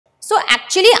So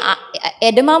actually,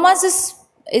 Edamamas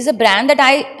is a brand that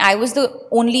I was the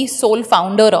only sole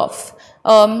founder of.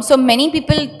 So many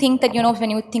people think that, you know, when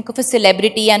you think of a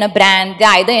celebrity and a brand,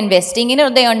 they're either investing in it or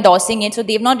they're endorsing it. So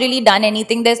they've not really done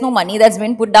anything. There's no money that's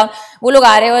been put down. Wo log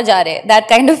aa rahe aur ja rahe. That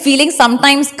kind of feeling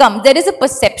sometimes comes. There is a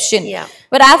perception. Yeah.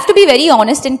 But I have to be very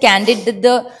honest and candid that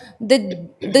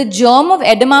the germ of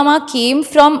Edamama came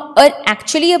from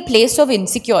actually a place of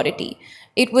insecurity.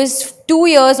 It was 2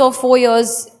 years or 4 years,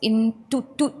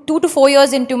 2 to 4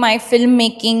 years into my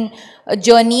filmmaking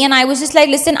journey, and I was just like,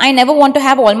 listen, I never want to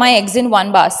have all my eggs in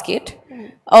one basket.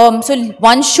 So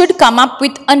one should come up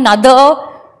with another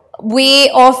way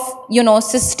of, you know,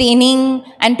 sustaining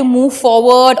and to move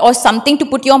forward, or something to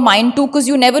put your mind to, because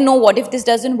you never know, what if this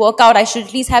doesn't work out? I should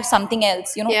at least have something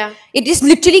else, you know. Yeah. It just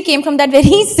literally came from that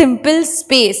very simple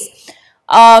space.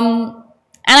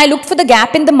 And I looked for the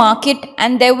gap in the market,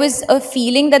 and there was a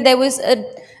feeling that there was a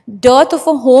dearth of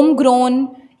a homegrown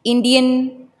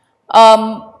Indian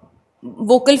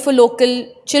vocal for local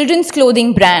children's clothing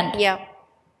brand. Yeah.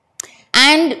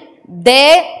 And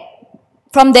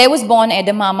from there was born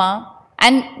Edamama,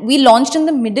 and we launched in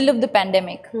the middle of the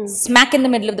pandemic, smack in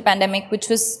the middle of the pandemic, which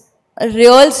was a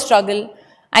real struggle.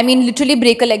 I mean, literally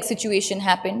break a leg situation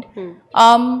happened.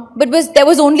 But there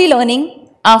was only learning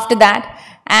after that,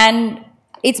 and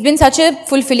it's been such a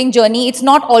fulfilling journey. It's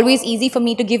not always easy for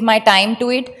me to give my time to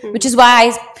it, which is why I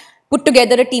put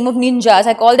together a team of ninjas.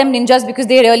 I call them ninjas because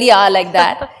they really are like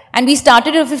that. And we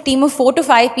started with a team of 4 to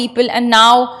 5 people, and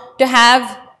now to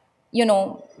have, you know,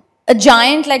 a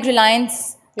giant like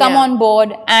Reliance come on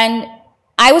board. And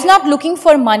I was not looking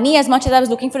for money as much as I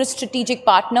was looking for a strategic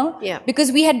partner. Yeah.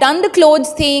 Because we had done the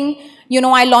clothes thing. You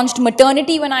know, I launched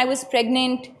maternity when I was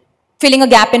pregnant, filling a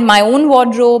gap in my own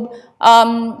wardrobe.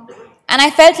 And I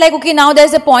felt like, okay, now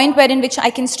there's a point where in which I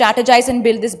can strategize and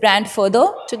build this brand further.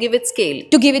 To give it scale.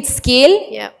 To give it scale.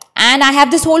 Yeah. And I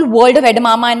have this whole world of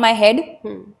Edamama in my head.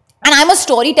 And I'm a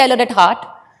storyteller at heart.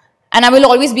 And I will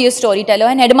always be a storyteller.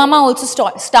 And Edamama also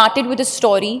started with a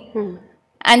story.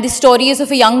 And the story is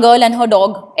of a young girl and her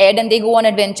dog, Ed, and they go on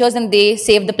adventures and they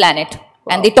save the planet.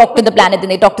 Wow. And they talk to the planet,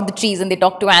 and they talk to the trees, and they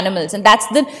talk to animals. And that's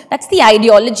the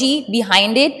ideology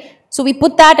behind it. So we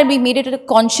put that and we made it a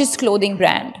conscious clothing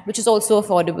brand, which is also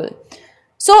affordable.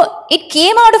 So it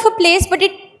came out of a place, but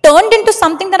it turned into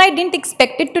something that I didn't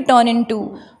expect it to turn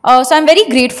into. So I'm very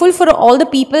grateful for all the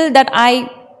people that I,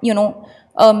 you know,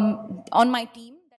 on my team.